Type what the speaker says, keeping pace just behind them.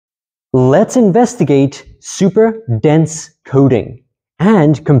Let's investigate superdense coding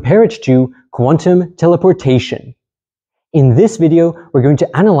and compare it to quantum teleportation. In this video, we're going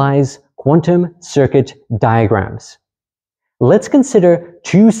to analyze quantum circuit diagrams. Let's consider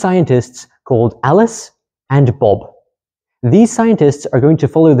two scientists called Alice and Bob. These scientists are going to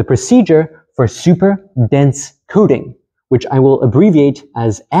follow the procedure for superdense coding, which I will abbreviate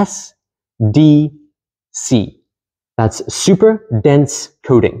as SDC. That's superdense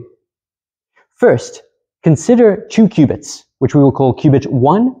coding. First, consider two qubits, which we will call qubit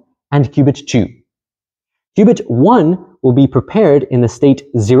 1 and qubit 2. Qubit 1 will be prepared in the state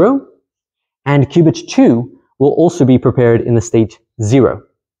 0, and qubit 2 will also be prepared in the state 0.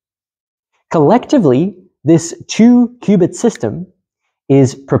 Collectively, this two-qubit system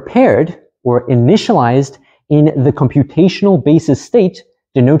is prepared or initialized in the computational basis state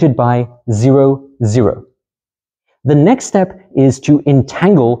denoted by 0, 0. The next step is to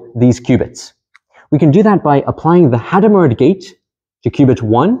entangle these qubits. We can do that by applying the Hadamard gate to qubit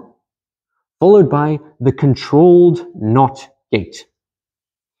 1, followed by the controlled NOT gate.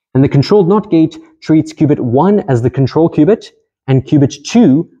 And the controlled NOT gate treats qubit 1 as the control qubit and qubit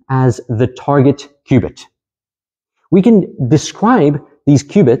 2 as the target qubit. We can describe these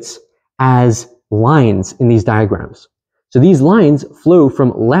qubits as lines in these diagrams. So these lines flow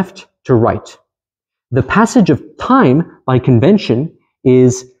from left to right. The passage of time by convention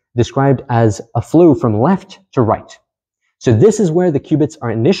is described as a flow from left to right. So this is where the qubits are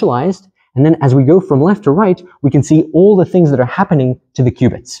initialized, and then as we go from left to right, we can see all the things that are happening to the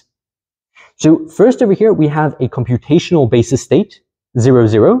qubits. So first over here, we have a computational basis state, 0,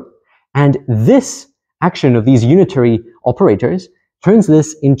 0, and this action of these unitary operators turns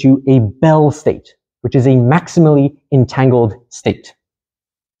this into a Bell state, which is a maximally entangled state.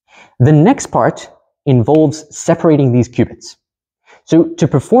 The next part involves separating these qubits. So to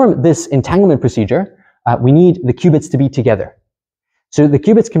perform this entanglement procedure, we need the qubits to be together. So the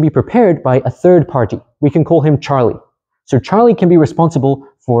qubits can be prepared by a third party. We can call him Charlie. So Charlie can be responsible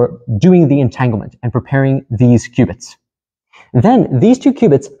for doing the entanglement and preparing these qubits. Then these two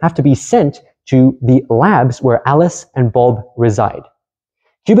qubits have to be sent to the labs where Alice and Bob reside.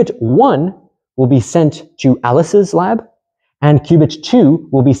 Qubit 1 will be sent to Alice's lab, and qubit 2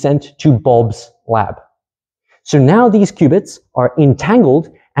 will be sent to Bob's lab. So now these qubits are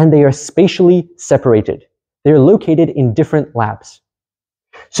entangled and they are spatially separated. They are located in different labs.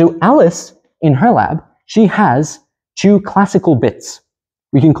 So Alice, in her lab, she has two classical bits.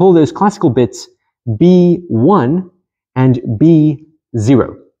 We can call those classical bits B1 and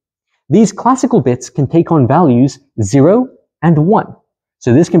B0. These classical bits can take on values 0 and 1.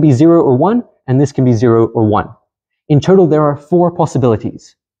 So this can be 0 or 1, and this can be 0 or 1. In total, there are 4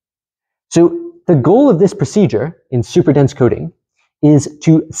 possibilities. So the goal of this procedure in superdense coding is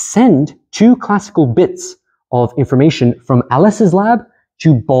to send two classical bits of information from Alice's lab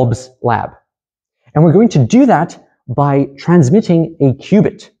to Bob's lab. And we're going to do that by transmitting a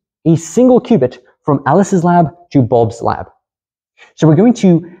qubit, a single qubit from Alice's lab to Bob's lab. So we're going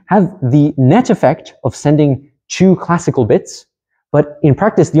to have the net effect of sending two classical bits, but in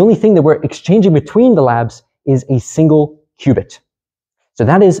practice, the only thing that we're exchanging between the labs is a single qubit. So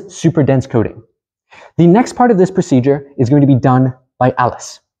that is superdense coding. The next part of this procedure is going to be done by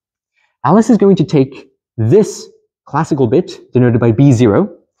Alice. Alice is going to take this classical bit, denoted by B0,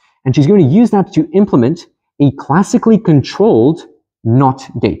 and she's going to use that to implement a classically controlled NOT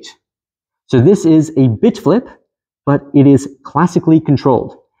gate. So this is a bit flip, but it is classically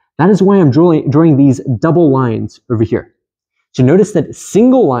controlled. That is why I'm drawing these double lines over here. So notice that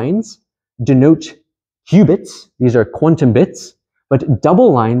single lines denote qubits, these are quantum bits, but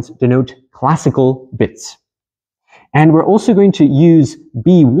double lines denote classical bits. And we're also going to use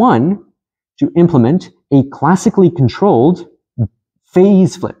B1 to implement a classically controlled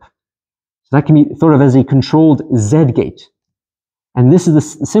phase flip. So that can be thought of as a controlled Z gate. And this is the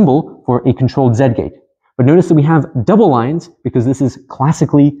symbol for a controlled Z gate. But notice that we have double lines because this is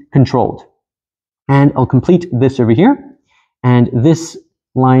classically controlled. And I'll complete this over here. And this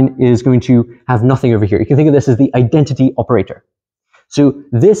line is going to have nothing over here. You can think of this as the identity operator. So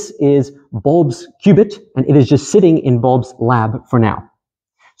this is Bob's qubit, and it is just sitting in Bob's lab for now.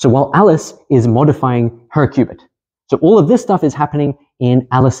 So while Alice is modifying her qubit. So all of this stuff is happening in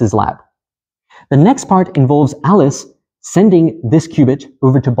Alice's lab. The next part involves Alice sending this qubit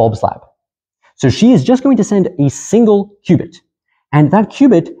over to Bob's lab. So she is just going to send a single qubit, and that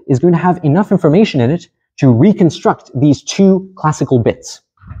qubit is going to have enough information in it to reconstruct these two classical bits.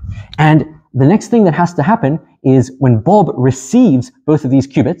 And the next thing that has to happen is when Bob receives both of these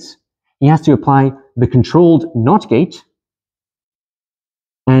qubits, he has to apply the controlled NOT gate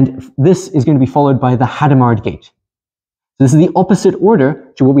And this is going to be followed by the Hadamard gate. So this is the opposite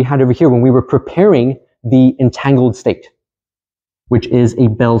order to what we had over here when we were preparing the entangled state, which is a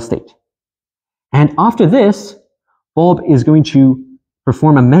Bell state. And after this, Bob is going to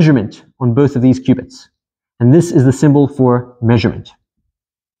perform a measurement on both of these qubits. And this is the symbol for measurement.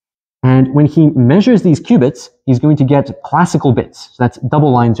 And when he measures these qubits, he's going to get classical bits. So that's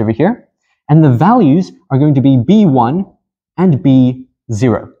double lines over here. And the values are going to be B1 and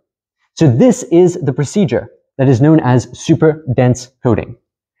B0. So this is the procedure that is known as superdense coding.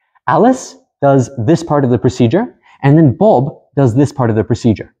 Alice does this part of the procedure, and then Bob does this part of the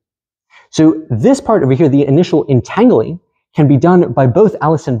procedure. So this part over here, the initial entangling, can be done by both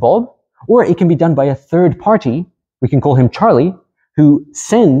Alice and Bob, or it can be done by a third party, we can call him Charlie, who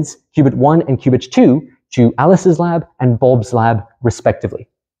sends qubit 1 and qubit 2 to Alice's lab and Bob's lab, respectively.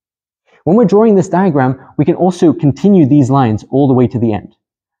 When we're drawing this diagram, we can also continue these lines all the way to the end.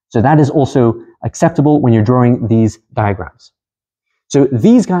 So that is also acceptable when you're drawing these diagrams. So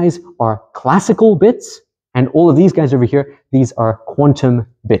these guys are classical bits, and all of these guys over here, these are quantum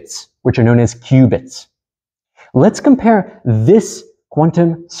bits, which are known as qubits. Let's compare this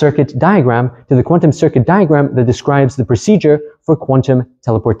quantum circuit diagram to the quantum circuit diagram that describes the procedure for quantum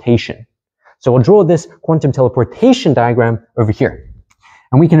teleportation. So I'll draw this quantum teleportation diagram over here.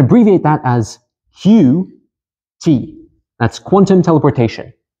 And we can abbreviate that as QT. That's quantum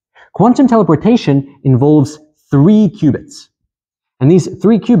teleportation. Quantum teleportation involves 3 qubits. And these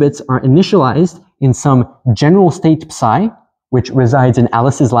 3 qubits are initialized in some general state psi, which resides in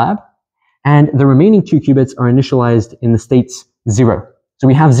Alice's lab, and the remaining 2 qubits are initialized in the states 0. So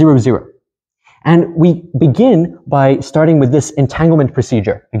we have 0, 0. And we begin by starting with this entanglement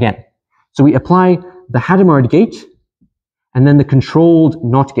procedure again. So we apply the Hadamard gate, and then the controlled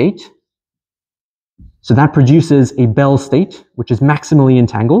NOT gate. So that produces a Bell state, which is maximally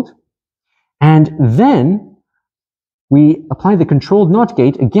entangled. And then we apply the controlled NOT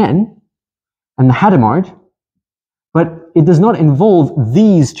gate again, and the Hadamard, but it does not involve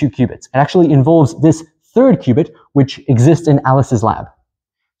these 2 qubits. It actually involves this third qubit, which exists in Alice's lab.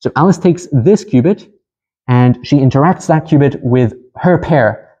 So Alice takes this qubit, and she interacts that qubit with her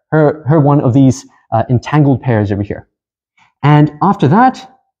pair, her one of these entangled pairs over here. And after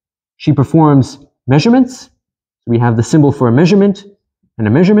that, she performs measurements. So we have the symbol for a measurement and a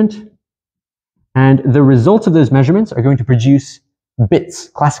measurement. And the results of those measurements are going to produce bits,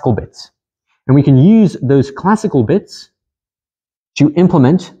 classical bits. And we can use those classical bits to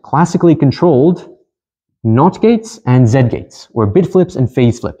implement classically controlled NOT gates and Z gates, or bit flips and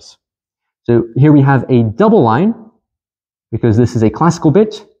phase flips. So here we have a double line, because this is a classical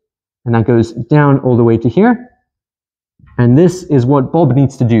bit, and that goes down all the way to here. And this is what Bob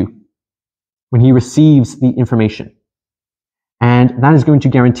needs to do when he receives the information. And that is going to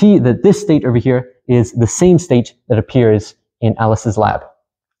guarantee that this state over here is the same state that appears in Alice's lab.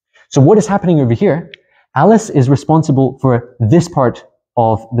 So what is happening over here? Alice is responsible for this part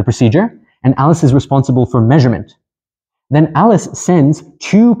of the procedure, and Alice is responsible for measurement. Then Alice sends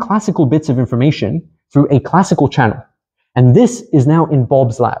 2 classical bits of information through a classical channel. And this is now in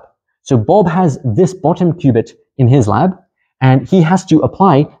Bob's lab. So Bob has this bottom qubit in his lab, and he has to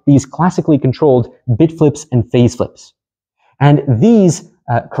apply these classically controlled bit flips and phase flips. And these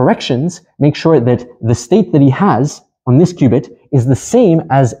corrections make sure that the state that he has on this qubit is the same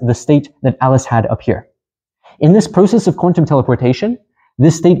as the state that Alice had up here. In this process of quantum teleportation,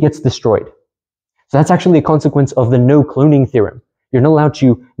 this state gets destroyed. So that's actually a consequence of the no cloning theorem. You're not allowed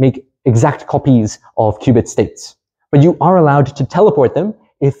to make exact copies of qubit states, but you are allowed to teleport them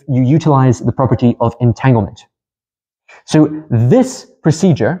if you utilize the property of entanglement. So this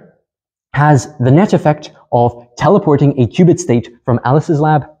procedure has the net effect of teleporting a qubit state from Alice's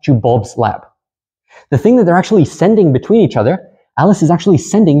lab to Bob's lab. The thing that they're actually sending between each other, Alice is actually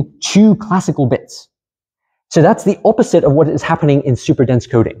sending 2 classical bits. So that's the opposite of what is happening in superdense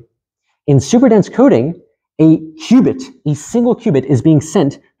coding. In superdense coding, a qubit, a single qubit, is being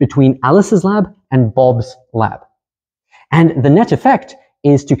sent between Alice's lab and Bob's lab. And the net effect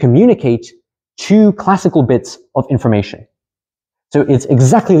is to communicate 2 classical bits of information. So it's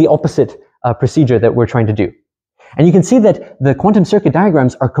exactly the opposite procedure that we're trying to do. And you can see that the quantum circuit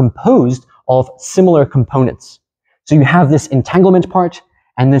diagrams are composed of similar components. So you have this entanglement part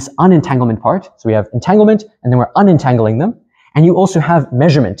and this unentanglement part. So we have entanglement, and then we're untangling them. And you also have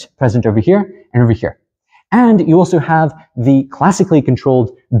measurement present over here and over here. And you also have the classically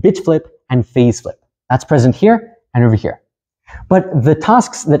controlled bit flip and phase flip. That's present here and over here. But the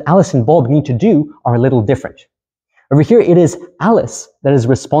tasks that Alice and Bob need to do are a little different. Over here, it is Alice that is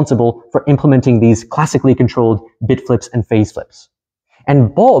responsible for implementing these classically controlled bit flips and phase flips.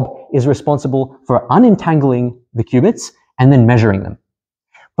 And Bob is responsible for unentangling the qubits and then measuring them.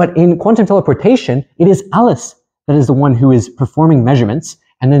 But in quantum teleportation, it is Alice that is the one who is performing measurements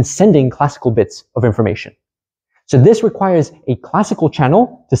and then sending classical bits of information. So this requires a classical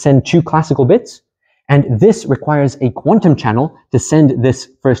channel to send 2 classical bits, and this requires a quantum channel to send this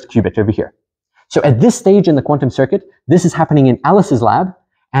first qubit over here. So at this stage in the quantum circuit, this is happening in Alice's lab,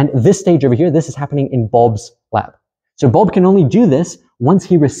 and this stage over here, this is happening in Bob's lab. So Bob can only do this once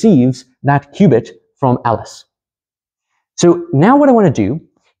he receives that qubit from Alice. So now what I want to do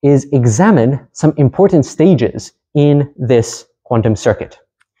is examine some important stages in this quantum circuit.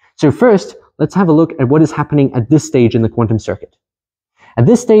 So first, let's have a look at what is happening at this stage in the quantum circuit. At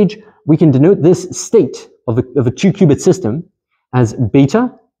this stage, we can denote this state of a 2-qubit system as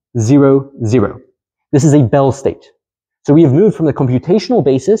beta 0, 0. This is a Bell state. So we have moved from the computational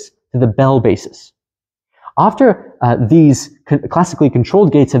basis to the Bell basis. After these classically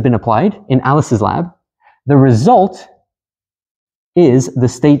controlled gates have been applied in Alice's lab, the result is the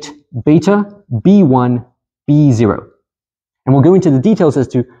state beta B1, B0. And we'll go into the details as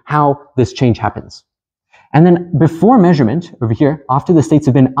to how this change happens. And then before measurement, over here, after the states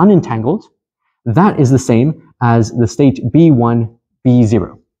have been unentangled, that is the same as the state B1,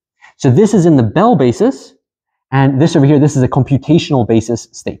 B0. So this is in the Bell basis, and this over here, this is a computational basis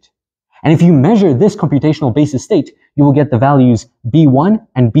state. And if you measure this computational basis state, you will get the values B1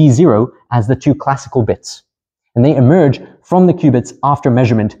 and B0 as the 2 classical bits. And they emerge from the qubits after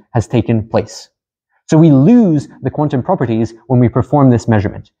measurement has taken place. So we lose the quantum properties when we perform this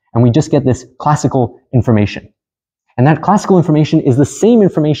measurement, and we just get this classical information. And that classical information is the same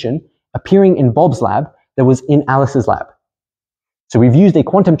information appearing in Bob's lab that was in Alice's lab. So we've used a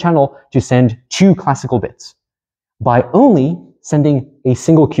quantum channel to send 2 classical bits by only sending a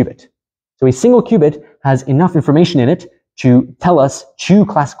single qubit. So a single qubit has enough information in it to tell us 2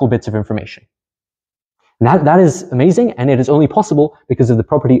 classical bits of information. And that is amazing, and it is only possible because of the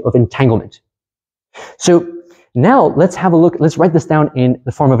property of entanglement. So now let's have a look, let's write this down in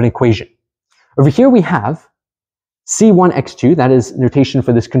the form of an equation. Over here we have C1x2, that is notation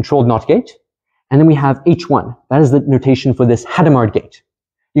for this controlled NOT gate, and then we have H1, that is the notation for this Hadamard gate.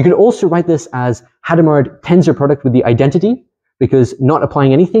 You could also write this as Hadamard tensor product with the identity, because not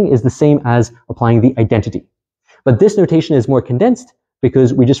applying anything is the same as applying the identity. But this notation is more condensed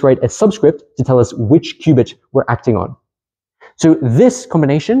because we just write a subscript to tell us which qubit we're acting on. So this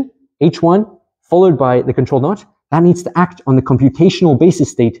combination, H1 followed by the controlled NOT, that needs to act on the computational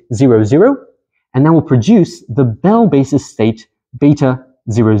basis state 0, 0, and that will produce the Bell basis state beta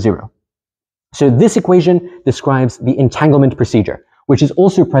 0, 0. So this equation describes the entanglement procedure, which is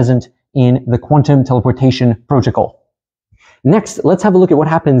also present in the quantum teleportation protocol. Next, let's have a look at what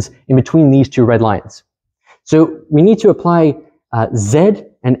happens in between these 2 red lines. So we need to apply Z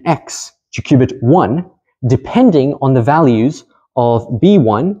and X to qubit 1, depending on the values of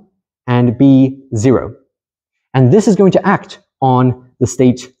B1 and B0. And this is going to act on the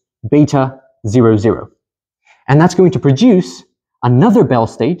state beta 0, 0. And that's going to produce another Bell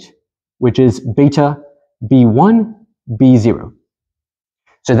state, which is beta B1, B0.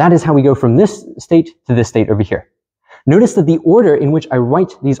 So that is how we go from this state to this state over here. Notice that the order in which I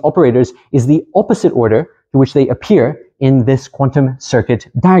write these operators is the opposite order to which they appear in this quantum circuit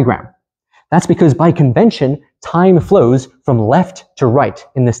diagram. That's because by convention, time flows from left to right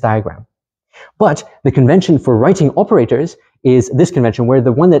in this diagram. But the convention for writing operators is this convention where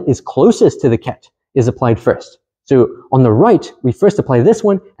the one that is closest to the ket is applied first. So on the right, we first apply this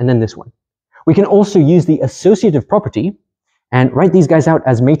one and then this one. We can also use the associative property and write these guys out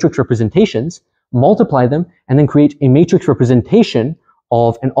as matrix representations, multiply them, and then create a matrix representation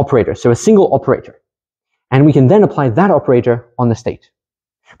of an operator, so a single operator. And we can then apply that operator on the state.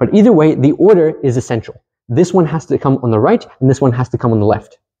 But either way, the order is essential. This one has to come on the right, and this one has to come on the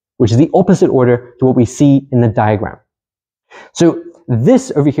left, which is the opposite order to what we see in the diagram. So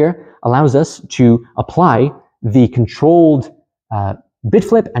this over here allows us to apply the controlled bit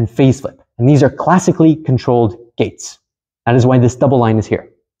flip and phase flip. And these are classically controlled gates. That is why this double line is here.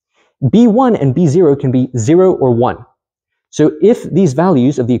 B1 and B0 can be 0 or 1. So if these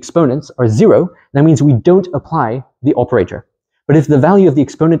values of the exponents are 0, that means we don't apply the operator. But if the value of the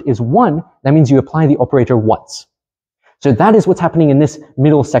exponent is 1, that means you apply the operator once. So that is what's happening in this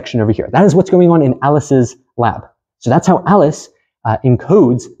middle section over here. That is what's going on in Alice's lab. So that's how Alice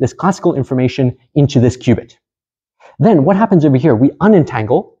encodes this classical information into this qubit. Then what happens over here? We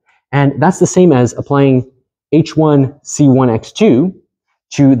unentangle, and that's the same as applying H1 C1x2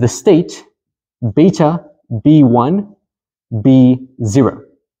 to the state beta B1 B0.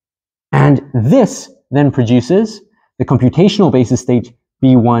 And this then produces the computational basis state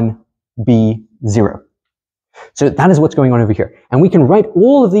B1, B0. So that is what's going on over here. And we can write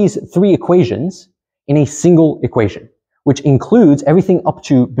all of these three equations in a single equation, which includes everything up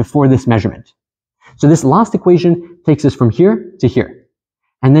to before this measurement. So this last equation takes us from here to here.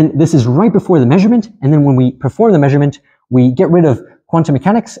 And then this is right before the measurement. And then when we perform the measurement, we get rid of quantum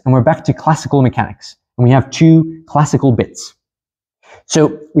mechanics and we're back to classical mechanics. And we have two classical bits.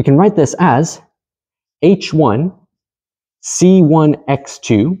 So we can write this as H1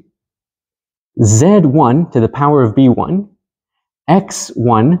 C1x2 Z1 to the power of B1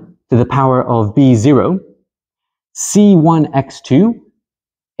 X1 to the power of B0 C1x2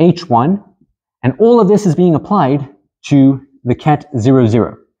 H1, and all of this is being applied to the ket 0,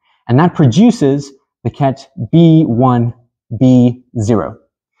 0. And that produces the ket B1, B0.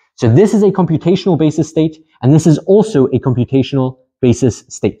 So this is a computational basis state, and this is also a computational basis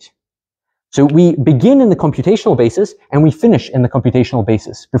state. So we begin in the computational basis, and we finish in the computational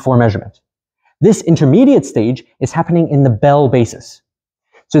basis before measurement. This intermediate stage is happening in the Bell basis.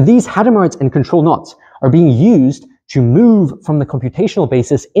 So these Hadamards and control knots are being used to move from the computational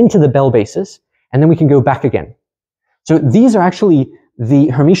basis into the Bell basis, and then we can go back again. So these are actually the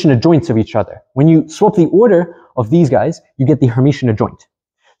Hermitian adjoints of each other. When you swap the order of these guys, you get the Hermitian adjoint.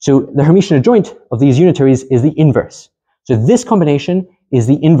 So the Hermitian adjoint of these unitaries is the inverse. So this combination is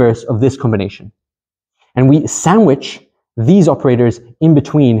the inverse of this combination. And we sandwich these operators in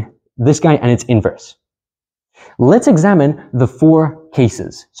between this guy and its inverse. Let's examine the four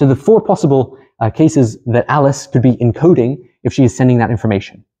cases. So the four possible cases that Alice could be encoding if she is sending that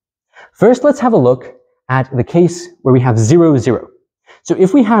information. First, let's have a look at the case where we have 0, 0. So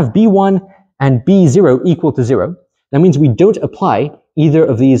if we have B1 and B0 equal to 0, that means we don't apply either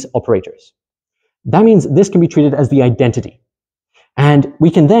of these operators. That means this can be treated as the identity. And we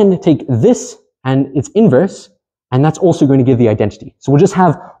can then take this and its inverse, and that's also going to give the identity. So we'll just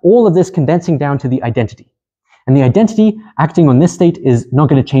have all of this condensing down to the identity. And the identity acting on this state is not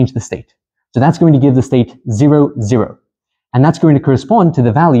going to change the state. So that's going to give the state 0, 0. And that's going to correspond to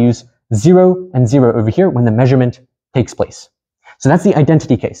the values 0 and 0 over here when the measurement takes place. So that's the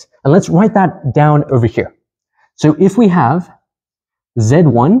identity case. And let's write that down over here. So if we have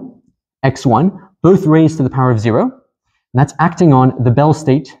Z1, X1, both raised to the power of 0, and that's acting on the Bell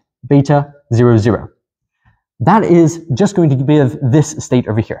state beta 0, 0. That is just going to give this state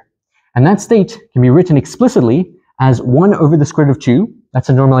over here. And that state can be written explicitly as 1 over the square root of 2, that's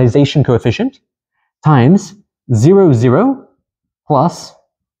a normalization coefficient, times 0, 0 plus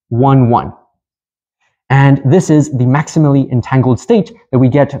 1, 1. And this is the maximally entangled state that we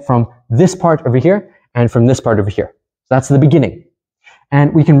get from this part over here and from this part over here. So that's the beginning.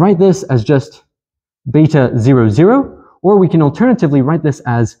 And we can write this as just beta 0, 0, or we can alternatively write this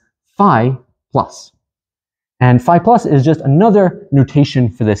as phi plus. And phi plus is just another notation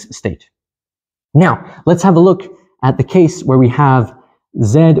for this state. Now, let's have a look at the case where we have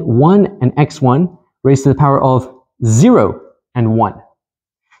Z1 and X1 raised to the power of 0 and 1.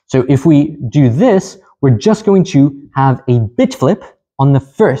 So if we do this, we're just going to have a bit flip on the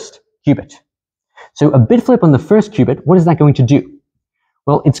first qubit. So a bit flip on the first qubit, what is that going to do?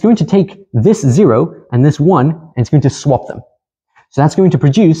 Well, it's going to take this 0 and this 1, and it's going to swap them. So that's going to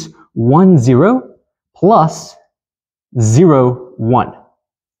produce 1, 0 plus 0, 1.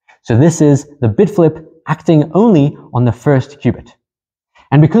 So this is the bit flip acting only on the first qubit.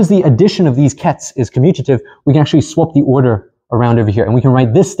 And because the addition of these kets is commutative, we can actually swap the order around over here. And we can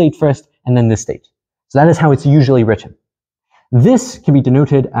write this state first and then this state. So that is how it's usually written. This can be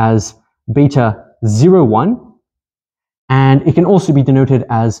denoted as beta 0, 1. And it can also be denoted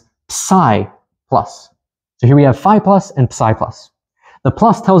as psi plus. So here we have phi plus and psi plus. The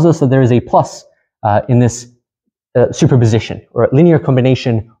plus tells us that there is a plus in this superposition or linear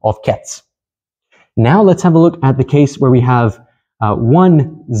combination of kets. Now let's have a look at the case where we have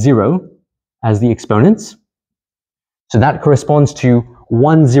 1, 0 as the exponents. So that corresponds to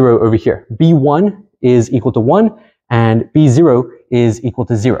 1, 0 over here. B1 is equal to 1 and B0 is equal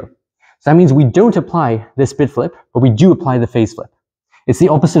to 0. So that means we don't apply this bit flip, but we do apply the phase flip. It's the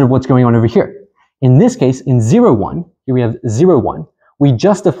opposite of what's going on over here. In this case, in 0, 1, here we have 0, 1, we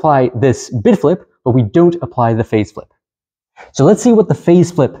just apply this bit flip, but we don't apply the phase flip. So let's see what the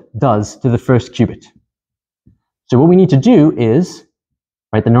phase flip does to the first qubit. So what we need to do is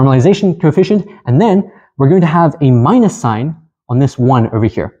write the normalization coefficient, and then we're going to have a minus sign on this 1 over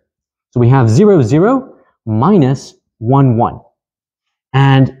here. So we have 0, 0 minus 1, 1.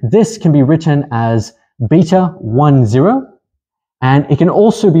 And this can be written as beta 1, 0, and it can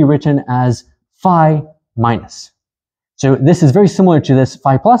also be written as phi minus. So this is very similar to this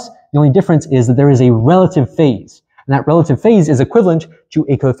phi plus. The only difference is that there is a relative phase. and that relative phase is equivalent to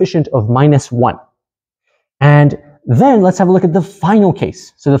a coefficient of -1. And then let's have a look at the final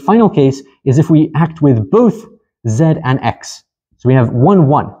case. So the final case is if we act with both z and x. So we have 1,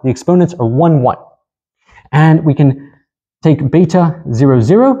 1. The exponents are 1, 1. And we can take beta 0,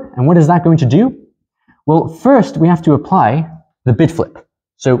 0. And what is that going to do? Well, first we have to apply the bit flip.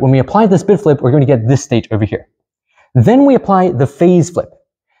 So when we apply this bit flip, we're going to get this state over here. Then we apply the phase flip.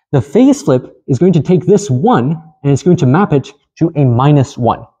 The phase flip is going to take this 1 and it's going to map it to a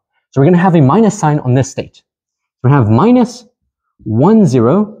 -1. So we're going to have a minus sign on this state. So we have -1,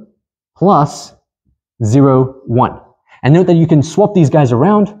 0 plus 0, 1. And note that you can swap these guys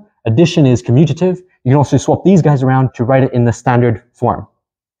around. Addition is commutative. You can also swap these guys around to write it in the standard form.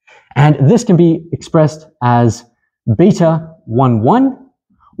 And this can be expressed as beta 1, 1,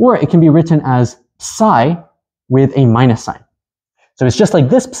 or it can be written as psi with a minus sign. So it's just like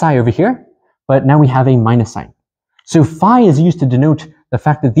this psi over here, but now we have a minus sign. So phi is used to denote the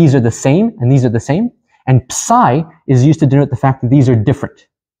fact that these are the same and these are the same, and psi is used to denote the fact that these are different.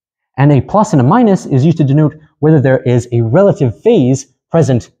 And a plus and a minus is used to denote whether there is a relative phase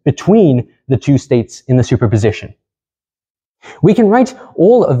present between the two states in the superposition. We can write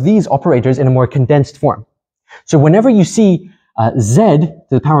all of these operators in a more condensed form. So whenever you see z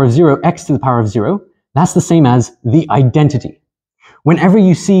to the power of 0, x to the power of 0, that's the same as the identity. Whenever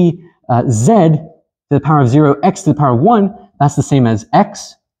you see z to the power of 0, x to the power of 1, that's the same as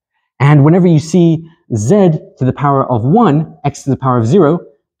x. And whenever you see z to the power of 1, x to the power of 0,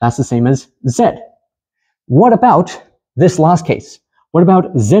 that's the same as z. What about this last case? What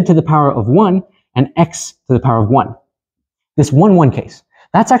about z to the power of 1 and x to the power of 1? This 1, 1 case.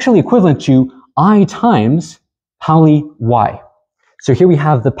 That's actually equivalent to I times Pauli y. So here we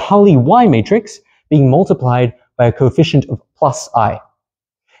have the Pauli y matrix being multiplied by a coefficient of plus I.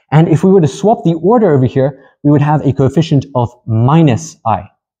 And if we were to swap the order over here, we would have a coefficient of minus I.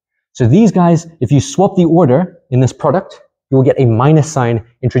 So these guys, if you swap the order in this product, you will get a minus sign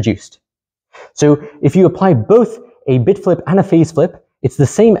introduced. So if you apply both a bit flip and a phase flip, it's the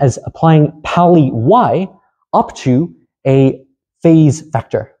same as applying Pauli y up to a phase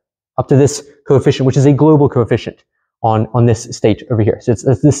vector, up to this coefficient, which is a global coefficient on this state over here. So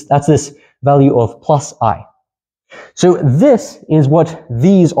that's this value of plus I. So this is what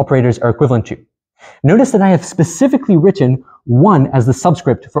these operators are equivalent to. Notice that I have specifically written 1 as the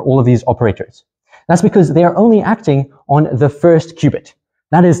subscript for all of these operators. That's because they are only acting on the first qubit.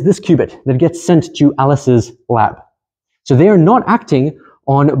 That is this qubit that gets sent to Alice's lab. So they are not acting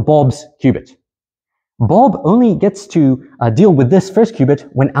on Bob's qubit. Bob only gets to deal with this first qubit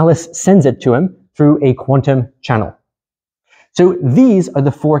when Alice sends it to him through a quantum channel. So these are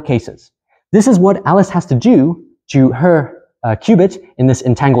the 4 cases. This is what Alice has to do to her qubit in this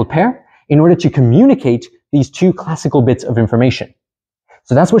entangled pair in order to communicate these 2 classical bits of information.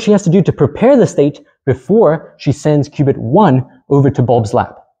 So that's what she has to do to prepare the state before she sends qubit 1 over to Bob's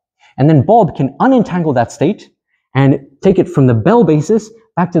lab. And then Bob can unentangle that state and take it from the Bell basis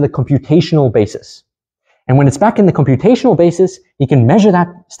back to the computational basis. And when it's back in the computational basis, he can measure that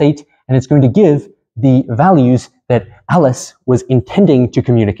state and it's going to give the values that Alice was intending to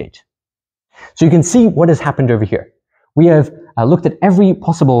communicate. So you can see what has happened over here. We have looked at every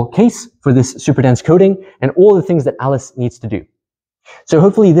possible case for this superdense coding and all the things that Alice needs to do. So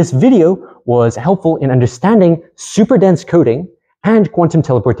hopefully this video was helpful in understanding superdense coding and quantum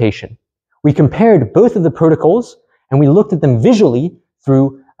teleportation. We compared both of the protocols and we looked at them visually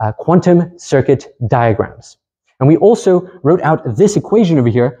through quantum circuit diagrams. And we also wrote out this equation over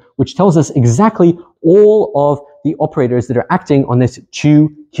here, which tells us exactly all of the operators that are acting on this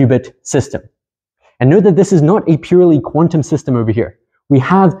 2-qubit system. And note that this is not a purely quantum system over here. We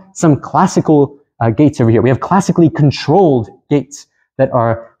have some classical gates over here. We have classically controlled gates that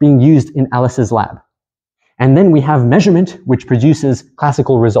are being used in Alice's lab. And then we have measurement, which produces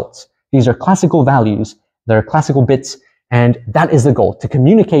classical results. These are classical values, that are classical bits, and that is the goal, to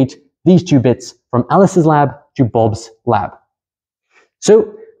communicate these 2 bits from Alice's lab to Bob's lab.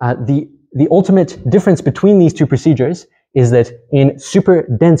 So the ultimate difference between these 2 procedures is that in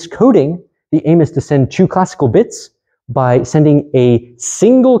superdense coding, the aim is to send 2 classical bits by sending a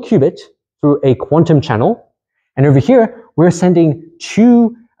single qubit through a quantum channel. And over here, we're sending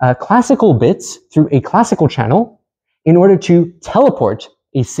 2 classical bits through a classical channel in order to teleport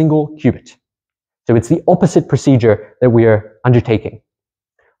a single qubit. So it's the opposite procedure that we are undertaking.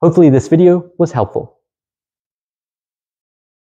 Hopefully this video was helpful.